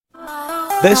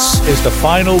This is the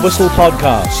Final Whistle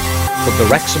podcast from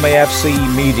the Wrexham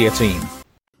AFC media team.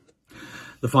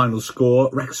 The final score,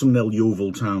 Wrexham 0,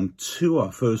 Yeovil Town 2,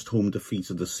 our first home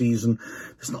defeat of the season.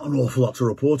 There's not an awful lot to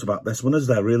report about this one, is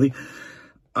there, really?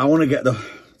 I want to get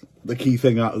the key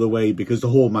thing out of the way because the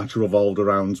whole match revolved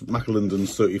around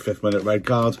McAlinden's 35th minute red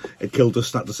card. It killed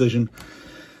us, that decision.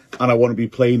 And I want to be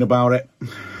plain about it.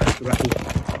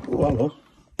 Oh, hello.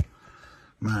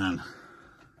 Man.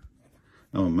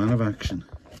 I'm a man of action.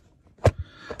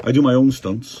 I do my own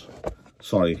stunts.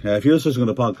 Sorry, if you're listening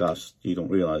to the podcast, you don't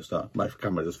realise that. My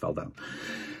camera just fell down.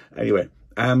 Anyway,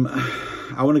 I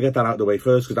want to get that out of the way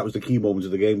first because that was the key moment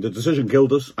of the game. The decision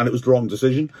killed us and it was the wrong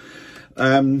decision.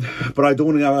 But I don't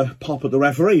want to have a pop at the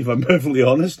referee, if I'm perfectly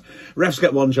honest. Refs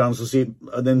get one chance to see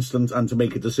an instant and to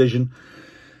make a decision.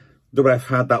 The ref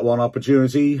had that one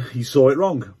opportunity. He saw it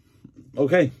wrong.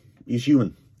 Okay, he's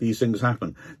human. These things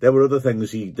happen. There were other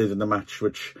things he did in the match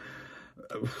which,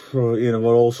 were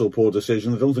also poor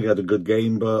decisions. I don't think he had a good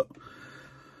game, but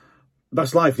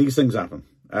that's life. These things happen.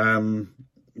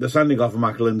 The sending off of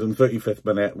McAlinden, 35th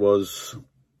minute, was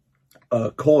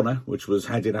a corner, which was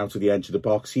headed out to the edge of the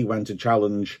box. He went to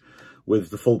challenge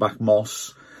with the fullback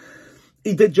Moss.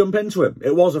 He did jump into him.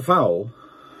 It was a foul.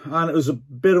 And it was a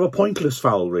bit of a pointless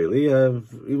foul, really.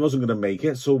 He wasn't going to make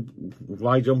it, so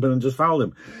why jump in and just foul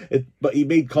him? But he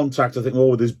made contact, I think, more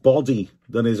with his body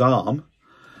than his arm.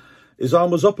 His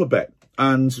arm was up a bit,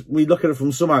 and we look at it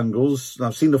from some angles, and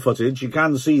I've seen the footage, you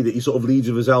can see that he sort of leads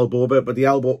with his elbow a bit, but the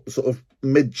elbow sort of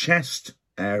mid-chest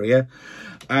area,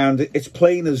 and it's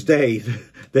plain as day.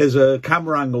 There's a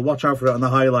camera angle, watch out for it on the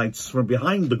highlights, from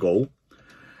behind the goal.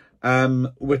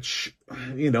 Which,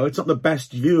 it's not the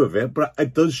best view of it, but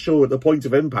it does show at the point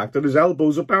of impact that his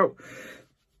elbow's about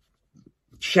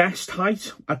chest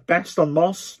height at best on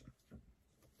Moss.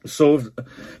 So if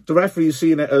the referee's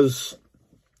seeing it as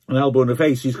an elbow in the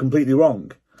face, he's completely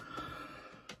wrong.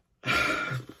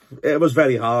 It was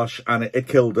very harsh and it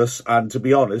killed us. And to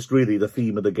be honest, really the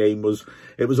theme of the game was,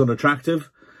 it was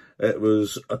unattractive. It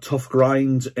was a tough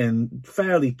grind in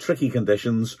fairly tricky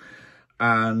conditions.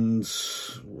 And,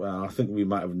 well, I think we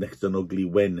might have nicked an ugly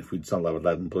win if we'd still have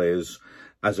 11 players.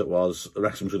 As it was,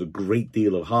 Wrexham showed a great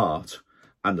deal of heart.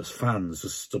 And as fans, the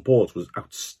support was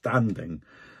outstanding.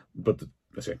 But,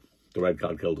 the red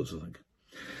card killed us, I think.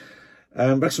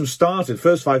 Wrexham started,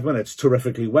 first 5 minutes,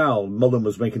 terrifically well. Mullen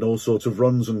was making all sorts of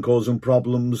runs and causing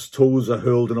problems. Tozer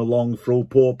hurled in a long throw,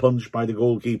 poor punch by the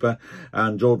goalkeeper.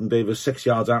 And Jordan Davis, 6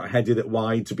 yards out, headed it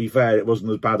wide. To be fair, it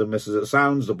wasn't as bad a miss as it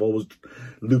sounds. The ball was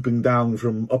looping down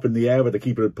from up in the air where the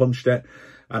keeper had punched it.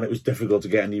 And it was difficult to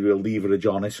get any real leverage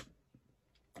on it.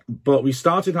 But we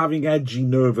started having edgy,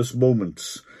 nervous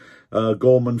moments.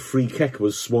 Gorman free kick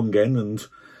was swung in and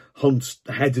Hunt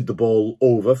headed the ball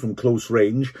over from close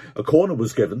range. A corner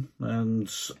was given, and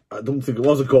I don't think it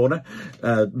was a corner.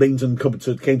 Langton came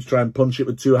to try and punch it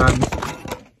with two hands.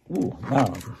 Ooh, wow,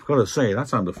 I've got to say, that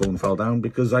time the phone fell down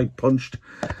because I punched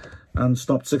and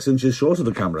stopped 6 inches short of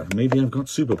the camera. Maybe I've got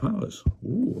superpowers.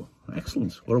 Ooh,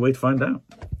 excellent. What a way to find out.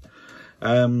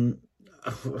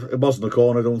 It wasn't a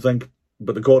corner, I don't think,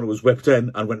 but the corner was whipped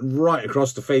in and went right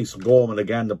across the face of Gorman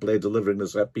again, the player delivering the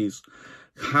set piece.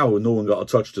 How no one got a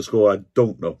touch to score, I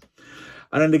don't know.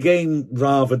 And then the game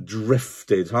rather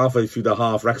drifted. Halfway through the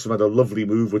half, Wrexham had a lovely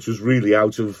move, which was really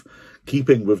out of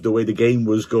keeping with the way the game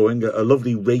was going. A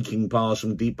lovely raking pass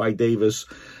from deep by Davis.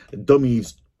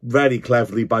 Dummies very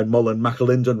cleverly by Mullen.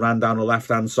 McAlinden ran down the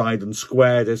left-hand side and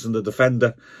squared it, and the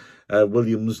defender,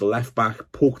 Williams, the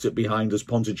left-back, poked it behind as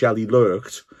Ponticelli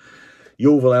lurked.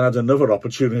 Yeovil had another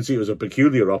opportunity. It was a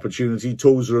peculiar opportunity.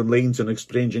 Tozer and Langton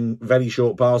exchanging very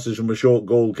short passes from a short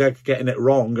goal kick, getting it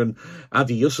wrong. And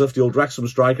Adi Yusuf, the old Wrexham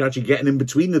striker, actually getting in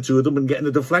between the two of them and getting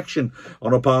a deflection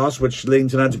on a pass, which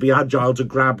Langton had to be agile to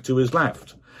grab to his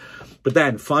left. But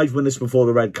then, 5 minutes before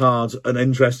the red card, an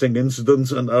interesting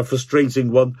incident and a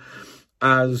frustrating one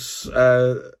as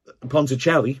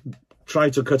Ponticelli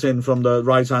tried to cut in from the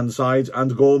right-hand side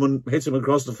and Gorman hit him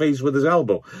across the face with his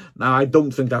elbow. Now, I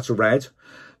don't think that's a red.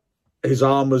 His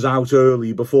arm was out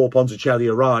early before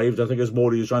Ponticelli arrived. I think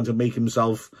Asmori was trying to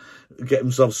get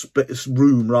himself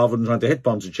room rather than trying to hit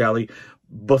Ponticelli.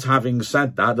 But having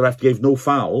said that, the ref gave no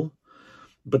foul,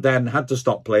 but then had to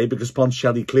stop play because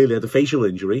Ponticelli clearly had a facial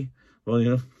injury.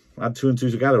 Well, add 2 and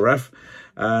 2 together, ref.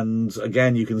 And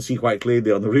again, you can see quite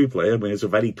clearly on the replay, I mean, it's a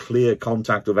very clear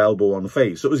contact of elbow on the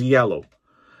face. So it was yellow,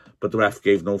 but the ref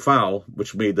gave no foul,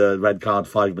 which made the red card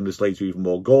 5 minutes later even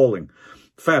more galling.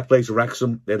 Fair play to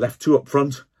Wrexham. They left 2 up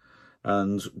front.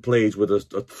 and played with a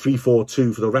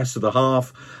 3-4-2 for the rest of the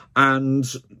half, and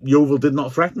Yeovil did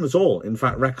not threaten at all. In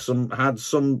fact, Wrexham had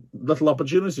some little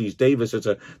opportunities. Davis hit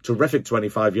a terrific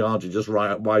 25 yards, just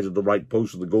wide of the right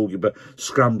post of the goalkeeper,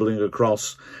 scrambling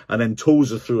across, and then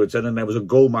Tozer threw it in, and there was a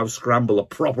goalmouth scramble, a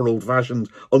proper old-fashioned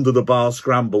under-the-bar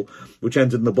scramble, which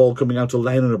ended in the ball coming out to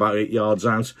Lennon about 8 yards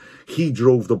out. He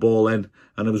drove the ball in,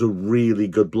 and it was a really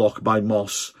good block by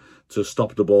Moss to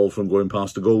stop the ball from going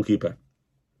past the goalkeeper.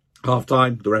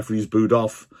 Half-time, the referees booed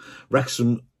off.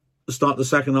 Wrexham start the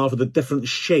second half with a different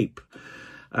shape.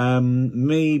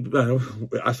 Maybe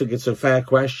I think it's a fair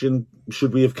question.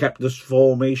 Should we have kept this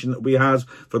formation that we had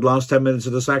for the last 10 minutes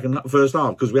of the first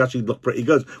half? Because we actually looked pretty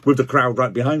good with the crowd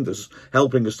right behind us,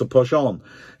 helping us to push on.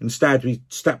 Instead, we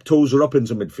stepped Tozer up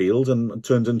into midfield and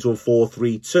turned into a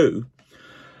 4-3-2.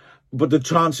 But the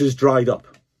chances dried up.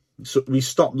 So we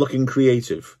stopped looking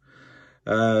creative.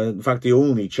 In fact, the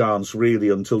only chance really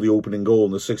until the opening goal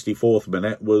in the 64th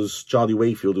minute was Charlie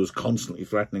Wakefield, who was constantly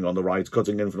threatening on the right,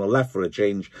 cutting in from the left for a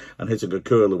change and hitting a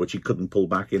curler, which he couldn't pull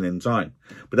back in time.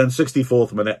 But then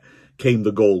 64th minute came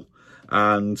the goal,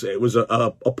 and it was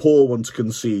a poor one to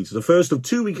concede. The first of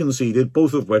two we conceded,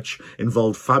 both of which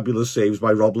involved fabulous saves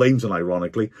by Rob Lainton,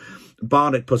 ironically.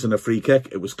 Barnett put in a free kick.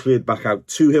 It was cleared back out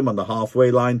to him on the halfway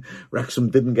line.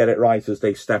 Wrexham didn't get it right as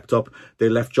they stepped up. They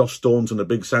left Josh Staunton, the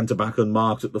big centre-back,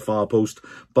 unmarked at the far post.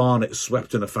 Barnett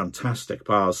swept in a fantastic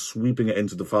pass, sweeping it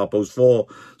into the far post for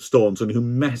Staunton, who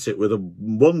met it with a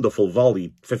wonderful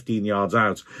volley 15 yards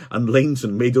out. And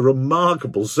Lainton made a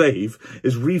remarkable save.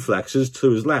 His reflexes to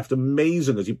his left,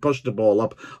 amazing as he pushed the ball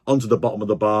up onto the bottom of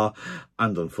the bar.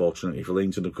 And unfortunately for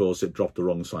Lainton, of course, it dropped the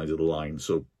wrong side of the line.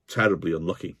 So terribly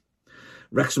unlucky.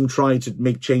 Wrexham tried to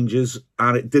make changes,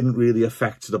 and it didn't really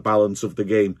affect the balance of the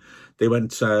game. They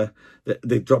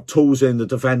they dropped toes in the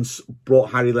defence,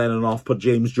 brought Harry Lennon off, put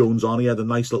James Jones on. He had a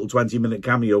nice little 20-minute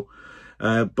cameo,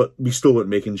 but we still weren't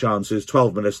making chances.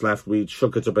 12 minutes left, we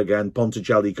shook it up again.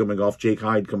 Ponticelli coming off, Jake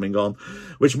Hyde coming on,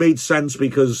 which made sense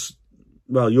because,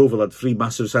 well, Yeovil had three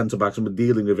massive centre-backs and were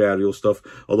dealing with aerial stuff,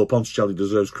 although Ponticelli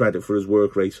deserves credit for his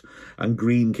work rate. And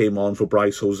Green came on for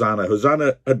Bryce Hosanna.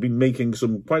 Hosanna had been making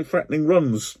some quite threatening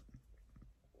runs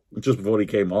just before he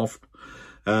came off,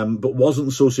 but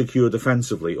wasn't so secure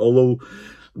defensively. Although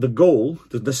the goal,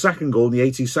 the second goal in the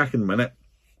 82nd minute,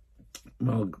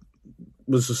 well,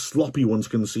 was a sloppy one to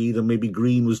concede, and maybe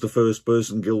Green was the first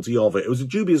person guilty of it. It was a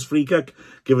dubious free kick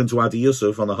given to Adi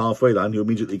Yusuf on the halfway line, who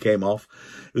immediately came off.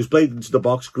 It was played into the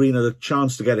box. Green had a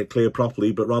chance to get it clear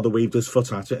properly, but rather waved his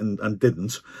foot at it and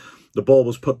didn't. The ball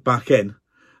was put back in,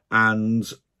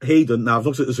 and Hayden, now I've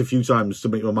looked at this a few times to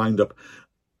make my mind up,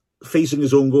 facing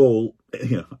his own goal,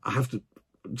 I've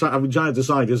been trying to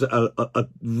decide, is it a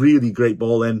really great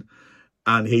ball in,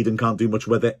 and Hayden can't do much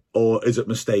with it, or is it a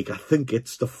mistake? I think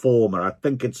it's the former. I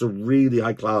think it's a really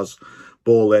high-class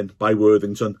ball in by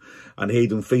Worthington, and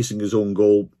Hayden, facing his own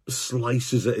goal,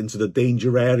 slices it into the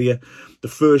danger area. The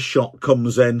first shot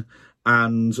comes in,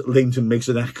 and Lainton makes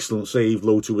an excellent save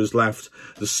low to his left.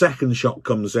 The second shot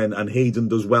comes in, and Hayden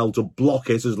does well to block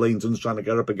it as Lainton's trying to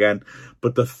get up again.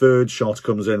 But the third shot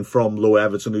comes in from Low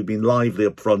Everton, who'd been lively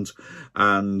up front,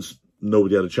 and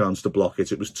nobody had a chance to block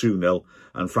it. It was 2-0,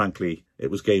 and frankly, it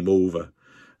was game over.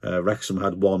 Wrexham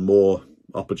had one more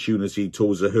opportunity.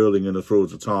 Tozer hurling in a throw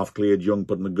to Taft, cleared. Young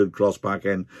putting a good cross back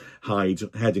in. Hyde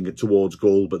heading it towards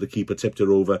goal, but the keeper tipped it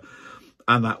over.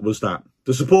 And that was that.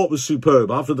 The support was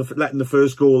superb. After letting the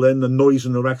first goal in, the noise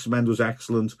in the Wrexham end was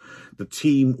excellent. The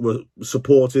team were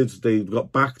supported. They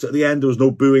got backed at the end. There was no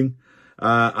booing.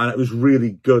 And it was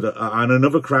really good. And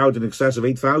another crowd in excess of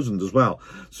 8,000 as well.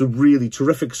 So really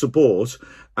terrific support.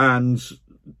 And,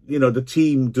 the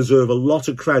team deserve a lot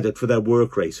of credit for their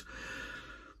work rate.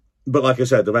 But like I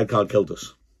said, the red card killed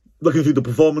us. Looking through the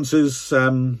performances,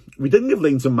 we didn't give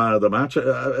Lainton man of the match.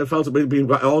 I felt it would be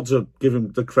quite odd to give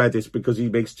him the credit because he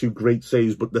makes two great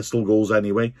saves, but they're still goals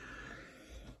anyway.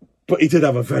 But he did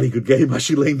have a very good game,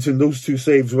 actually, Lainton. Those two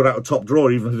saves were out of top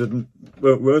drawer, even if they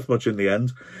weren't worth much in the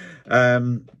end.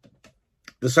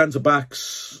 The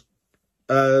centre-backs,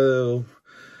 I'm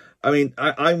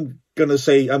going to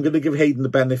say, I'm going to give Hayden the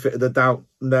benefit of the doubt,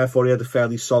 and therefore he had a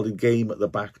fairly solid game at the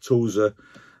back. Tozer,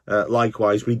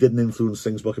 likewise, but he didn't influence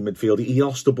things back in midfield. He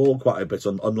lost the ball quite a bit,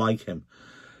 unlike him.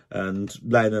 And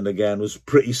Lennon, again, was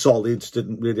pretty solid,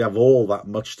 didn't really have all that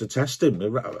much to test him.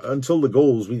 Until the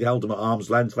goals, we held him at arm's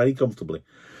length very comfortably.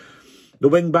 The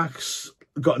wing-backs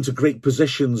got into great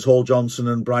positions, Hall Johnson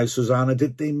and Bryce Hosanna.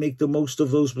 Did they make the most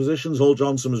of those positions? Hall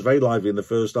Johnson was very lively in the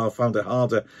first half, found it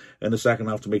harder in the second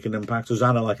half to make an impact.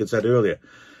 Hosanna, like I said earlier,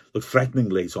 looked threatening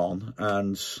late on,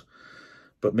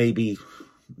 but maybe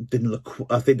didn't look.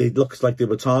 I think it looked like they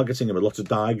were targeting him with lots of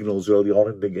diagonals early on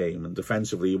in the game, and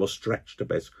defensively he was stretched a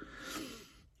bit.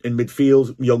 In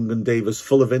midfield, Young and Davis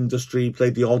full of industry,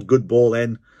 played the odd good ball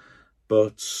in,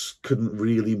 but couldn't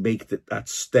really make that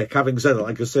stick. Having said it,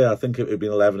 like I say, I think it would have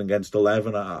been 11 against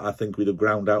 11. I think we'd have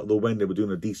ground out the win. They were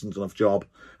doing a decent enough job,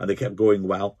 and they kept going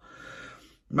well.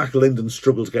 McAlinden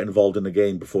struggled to get involved in the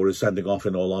game before his sending off,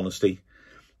 in all honesty.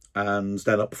 And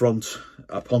then up front,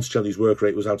 Ponticelli's work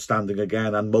rate was outstanding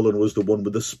again, and Mullen was the one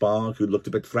with the spark who looked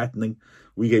a bit threatening.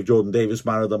 We gave Jordan Davis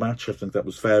man of the match. I think that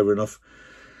was fair enough.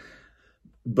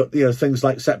 But, things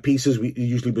like set pieces we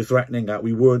usually be threatening at,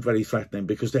 we weren't very threatening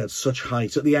because they had such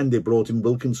height. At the end, they brought in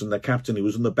Wilkinson, their captain, who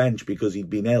was on the bench because he'd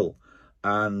been ill.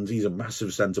 And he's a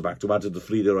massive centre-back to add to the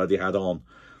 3 they already had on.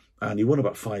 And he won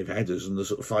about 5 headers in the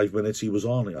sort of 5 minutes he was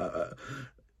on.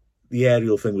 The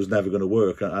aerial thing was never going to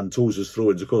work. And Tozer's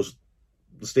throw-ins, of course,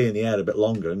 stay in the air a bit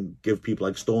longer and give people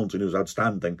like Staunton, who's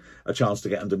outstanding, a chance to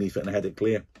get underneath it and head it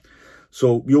clear.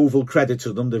 So Yeovil, credit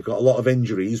to them. They've got a lot of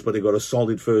injuries, but they've got a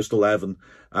solid first 11,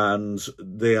 and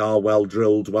they are well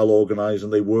drilled, well organised,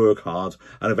 and they work hard.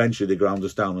 And eventually they ground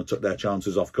us down and took their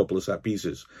chances off a couple of set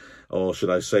pieces. Or should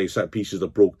I say set pieces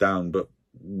that broke down, but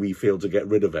we failed to get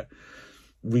rid of it.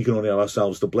 We can only have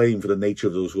ourselves to blame for the nature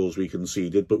of those goals we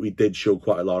conceded, but we did show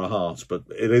quite a lot of heart. But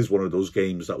it is one of those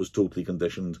games that was totally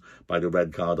conditioned by the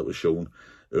red card that was shown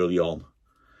early on.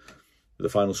 The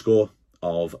final score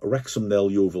of Wrexham 0,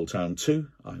 Yeovil Town 2.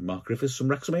 I'm Mark Griffiths from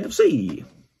Wrexham AFC.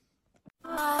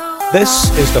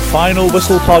 This is the Final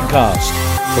Whistle podcast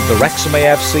from the Wrexham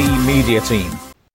AFC media team.